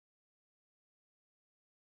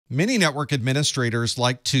Many network administrators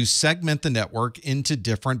like to segment the network into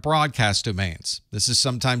different broadcast domains. This is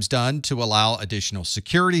sometimes done to allow additional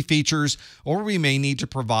security features, or we may need to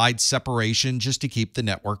provide separation just to keep the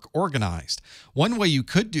network organized. One way you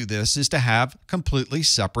could do this is to have completely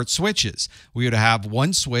separate switches. We would have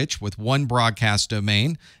one switch with one broadcast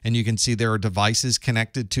domain, and you can see there are devices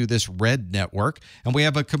connected to this red network, and we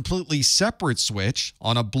have a completely separate switch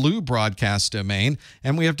on a blue broadcast domain,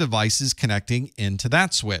 and we have devices connecting into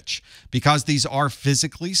that switch. Because these are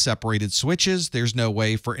physically separated switches, there's no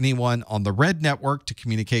way for anyone on the red network to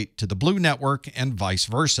communicate to the blue network and vice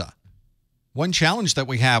versa. One challenge that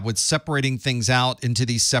we have with separating things out into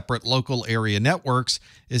these separate local area networks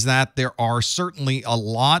is that there are certainly a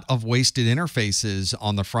lot of wasted interfaces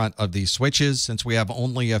on the front of these switches. Since we have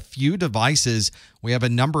only a few devices, we have a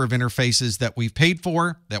number of interfaces that we've paid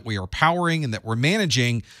for, that we are powering, and that we're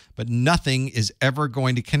managing, but nothing is ever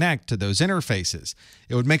going to connect to those interfaces.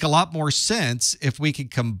 It would make a lot more sense if we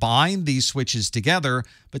could combine these switches together,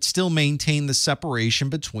 but still maintain the separation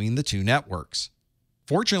between the two networks.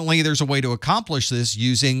 Fortunately, there's a way to accomplish this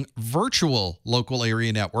using virtual local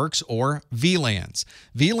area networks, or VLANs.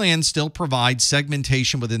 VLANs still provide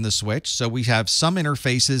segmentation within the switch, so we have some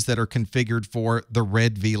interfaces that are configured for the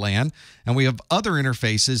red VLAN, and we have other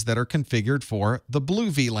interfaces that are configured for the blue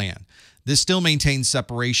VLAN. This still maintains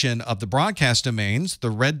separation of the broadcast domains.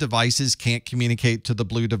 The red devices can't communicate to the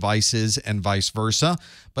blue devices and vice versa,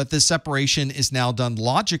 but this separation is now done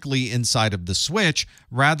logically inside of the switch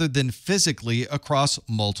rather than physically across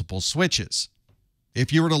multiple switches.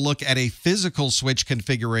 If you were to look at a physical switch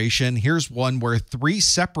configuration, here's one where three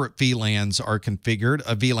separate VLANs are configured: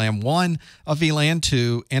 a VLAN 1, a VLAN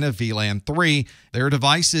 2, and a VLAN 3. There are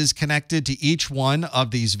devices connected to each one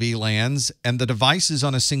of these VLANs, and the devices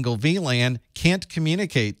on a single VLAN can't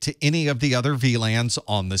communicate to any of the other VLANs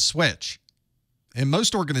on the switch. In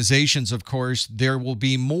most organizations, of course, there will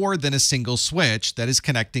be more than a single switch that is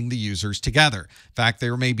connecting the users together. In fact,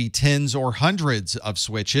 there may be tens or hundreds of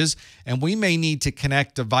switches, and we may need to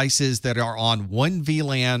connect devices that are on one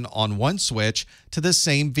VLAN on one switch to the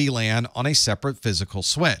same VLAN on a separate physical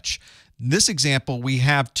switch. In this example, we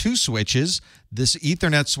have two switches. This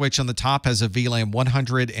Ethernet switch on the top has a VLAN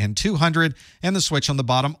 100 and 200, and the switch on the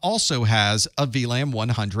bottom also has a VLAN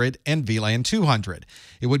 100 and VLAN 200.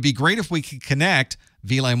 It would be great if we could connect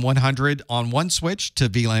VLAN 100 on one switch to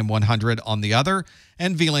VLAN 100 on the other,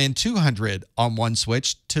 and VLAN 200 on one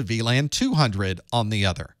switch to VLAN 200 on the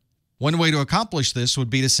other. One way to accomplish this would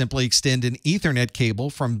be to simply extend an Ethernet cable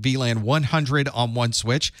from VLAN 100 on one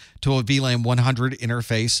switch to a VLAN 100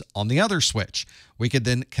 interface on the other switch. We could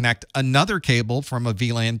then connect another cable from a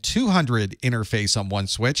VLAN 200 interface on one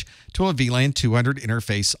switch to a VLAN 200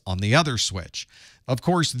 interface on the other switch. Of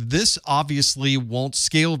course, this obviously won't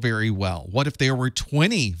scale very well. What if there were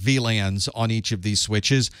 20 VLANs on each of these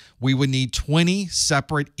switches? We would need 20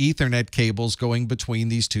 separate Ethernet cables going between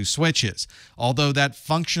these two switches. Although that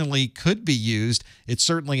functionally could be used, it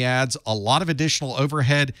certainly adds a lot of additional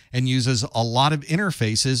overhead and uses a lot of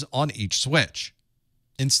interfaces on each switch.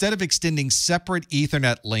 Instead of extending separate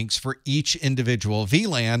Ethernet links for each individual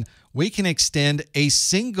VLAN, we can extend a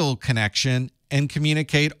single connection and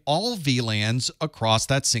communicate all VLANs across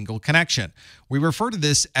that single connection. We refer to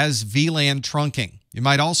this as VLAN Trunking. You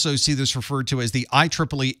might also see this referred to as the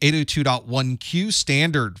IEEE 802.1q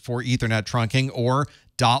standard for Ethernet trunking, or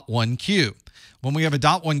 .1q. When we have a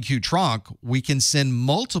 .1q trunk, we can send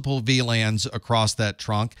multiple VLANs across that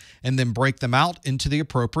trunk and then break them out into the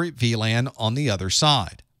appropriate VLAN on the other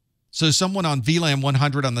side. So someone on VLAN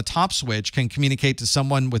 100 on the top switch can communicate to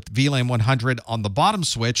someone with VLAN 100 on the bottom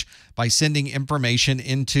switch by sending information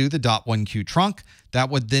into the .1q trunk. That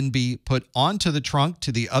would then be put onto the trunk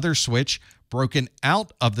to the other switch, broken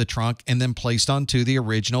out of the trunk, and then placed onto the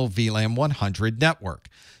original VLAN 100 network.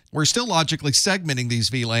 We're still logically segmenting these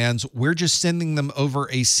VLANs. We're just sending them over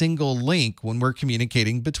a single link when we're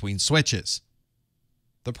communicating between switches.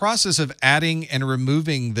 The process of adding and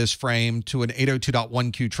removing this frame to an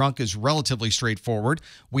 802.1q trunk is relatively straightforward.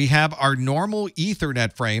 We have our normal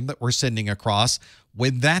Ethernet frame that we're sending across.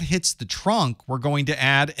 When that hits the trunk, we're going to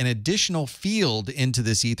add an additional field into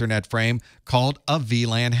this Ethernet frame called a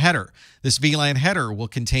VLAN header. This VLAN header will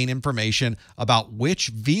contain information about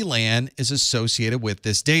which VLAN is associated with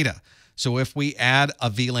this data. So if we add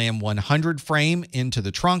a VLAN 100 frame into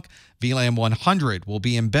the trunk, VLAN 100 will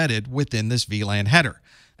be embedded within this VLAN header.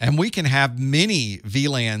 And we can have many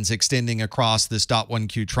VLANs extending across this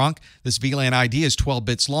 .1q trunk. This VLAN ID is 12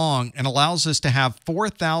 bits long and allows us to have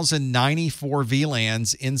 4,094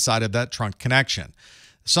 VLANs inside of that trunk connection.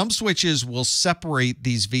 Some switches will separate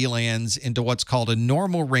these VLANs into what's called a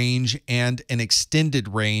normal range and an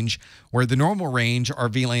extended range, where the normal range are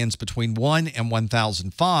VLANs between 1 and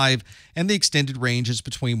 1005, and the extended range is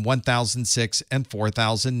between 1006 and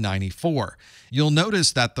 4094. You'll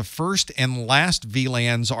notice that the first and last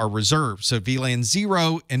VLANs are reserved. So VLAN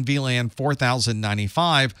 0 and VLAN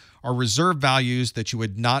 4095 are reserved values that you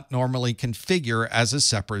would not normally configure as a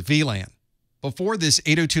separate VLAN. Before this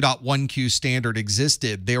 802.1q standard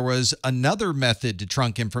existed, there was another method to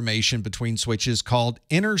trunk information between switches called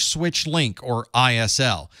inter-switch link, or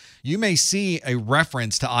ISL. You may see a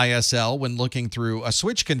reference to ISL when looking through a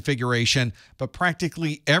switch configuration, but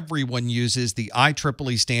practically everyone uses the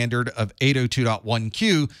IEEE standard of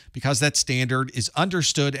 802.1q because that standard is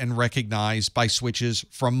understood and recognized by switches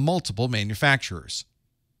from multiple manufacturers.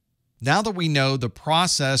 Now that we know the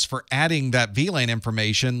process for adding that VLAN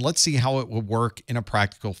information, let's see how it would work in a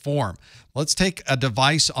practical form. Let's take a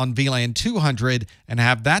device on VLAN 200 and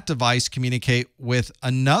have that device communicate with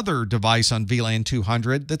another device on VLAN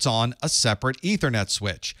 200 that's on a separate Ethernet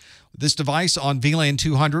switch. This device on VLAN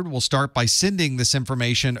 200 will start by sending this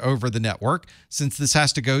information over the network. Since this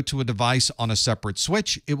has to go to a device on a separate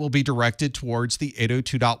switch, it will be directed towards the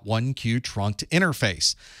 802.1q trunked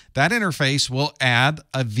interface. That interface will add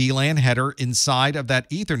a VLAN header inside of that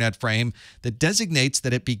Ethernet frame that designates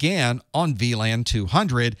that it began on VLAN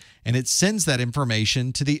 200, and it sends that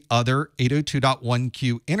information to the other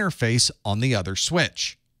 802.1q interface on the other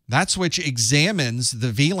switch. That switch examines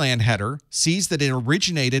the VLAN header, sees that it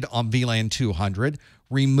originated on VLAN 200,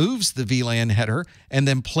 removes the VLAN header, and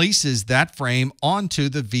then places that frame onto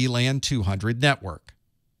the VLAN 200 network.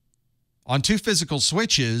 On two physical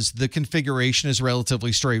switches, the configuration is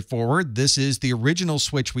relatively straightforward. This is the original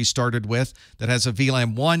switch we started with that has a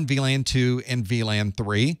VLAN 1, VLAN 2, and VLAN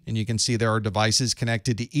 3. And you can see there are devices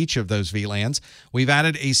connected to each of those VLANs. We've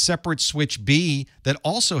added a separate switch B that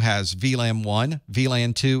also has VLAN 1,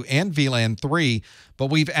 VLAN 2, and VLAN 3.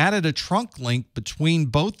 But we've added a trunk link between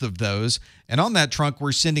both of those. And on that trunk,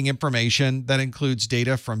 we're sending information that includes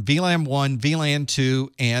data from VLAN 1, VLAN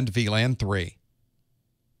 2, and VLAN 3.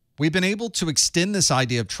 We've been able to extend this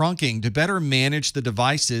idea of trunking to better manage the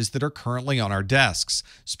devices that are currently on our desks,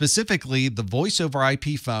 specifically the voice over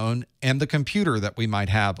IP phone and the computer that we might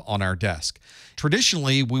have on our desk.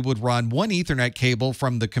 Traditionally, we would run one Ethernet cable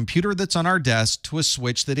from the computer that's on our desk to a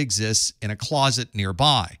switch that exists in a closet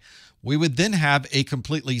nearby. We would then have a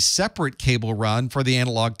completely separate cable run for the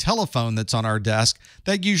analog telephone that's on our desk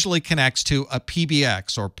that usually connects to a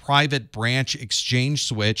PBX, or private branch exchange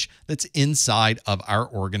switch, that's inside of our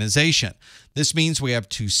organization. This means we have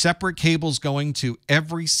two separate cables going to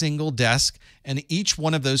every single desk, and each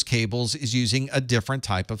one of those cables is using a different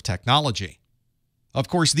type of technology. Of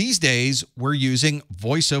course, these days, we're using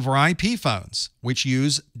voice over IP phones, which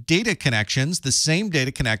use data connections, the same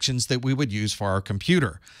data connections that we would use for our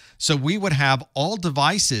computer. So we would have all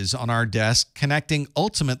devices on our desk connecting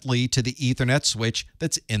ultimately to the Ethernet switch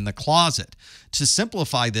that's in the closet. To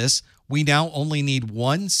simplify this, we now only need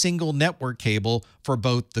one single network cable for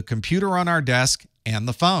both the computer on our desk and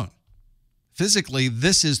the phone. Physically,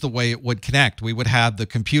 this is the way it would connect. We would have the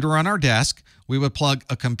computer on our desk. We would plug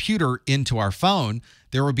a computer into our phone.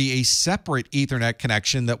 There would be a separate Ethernet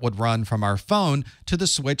connection that would run from our phone to the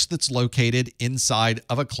switch that's located inside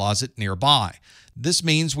of a closet nearby. This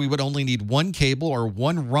means we would only need one cable or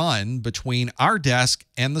one run between our desk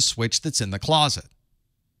and the switch that's in the closet.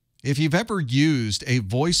 If you've ever used a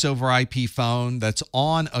voice over IP phone that's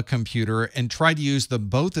on a computer and tried to use them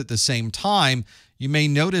both at the same time, you may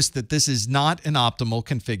notice that this is not an optimal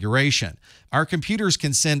configuration. Our computers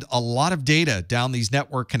can send a lot of data down these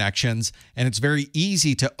network connections, and it's very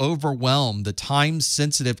easy to overwhelm the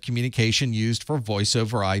time-sensitive communication used for voice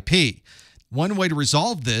over IP. One way to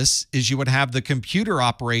resolve this is you would have the computer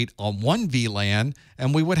operate on one VLAN,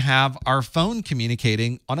 and we would have our phone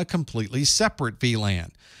communicating on a completely separate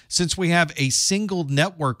VLAN. Since we have a single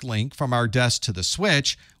network link from our desk to the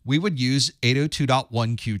switch, we would use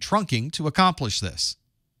 802.1q trunking to accomplish this.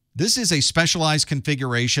 This is a specialized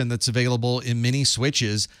configuration that's available in many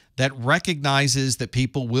switches that recognizes that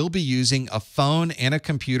people will be using a phone and a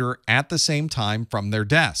computer at the same time from their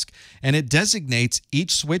desk. And it designates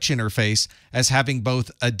each switch interface as having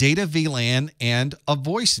both a data VLAN and a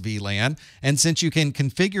voice VLAN. And since you can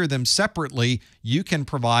configure them separately, you can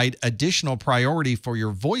provide additional priority for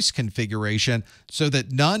your voice configuration so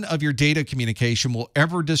that none of your data communication will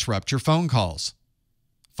ever disrupt your phone calls.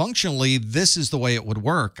 Functionally, this is the way it would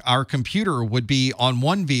work. Our computer would be on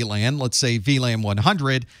one VLAN, let's say VLAN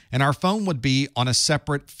 100, and our phone would be on a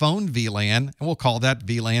separate phone VLAN, and we'll call that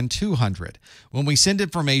VLAN 200. When we send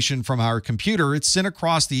information from our computer, it's sent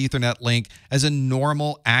across the Ethernet link as a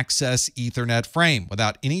normal access Ethernet frame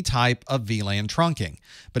without any type of VLAN trunking.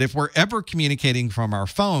 But if we're ever communicating from our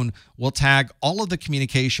phone, we'll tag all of the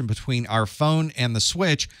communication between our phone and the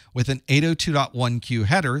switch with an 802.1q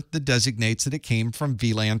header that designates that it came from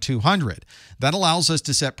VLAN 200. That allows us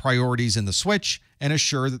to set priorities in the switch and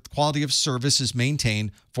assure that the quality of service is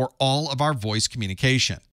maintained for all of our voice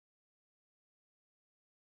communication.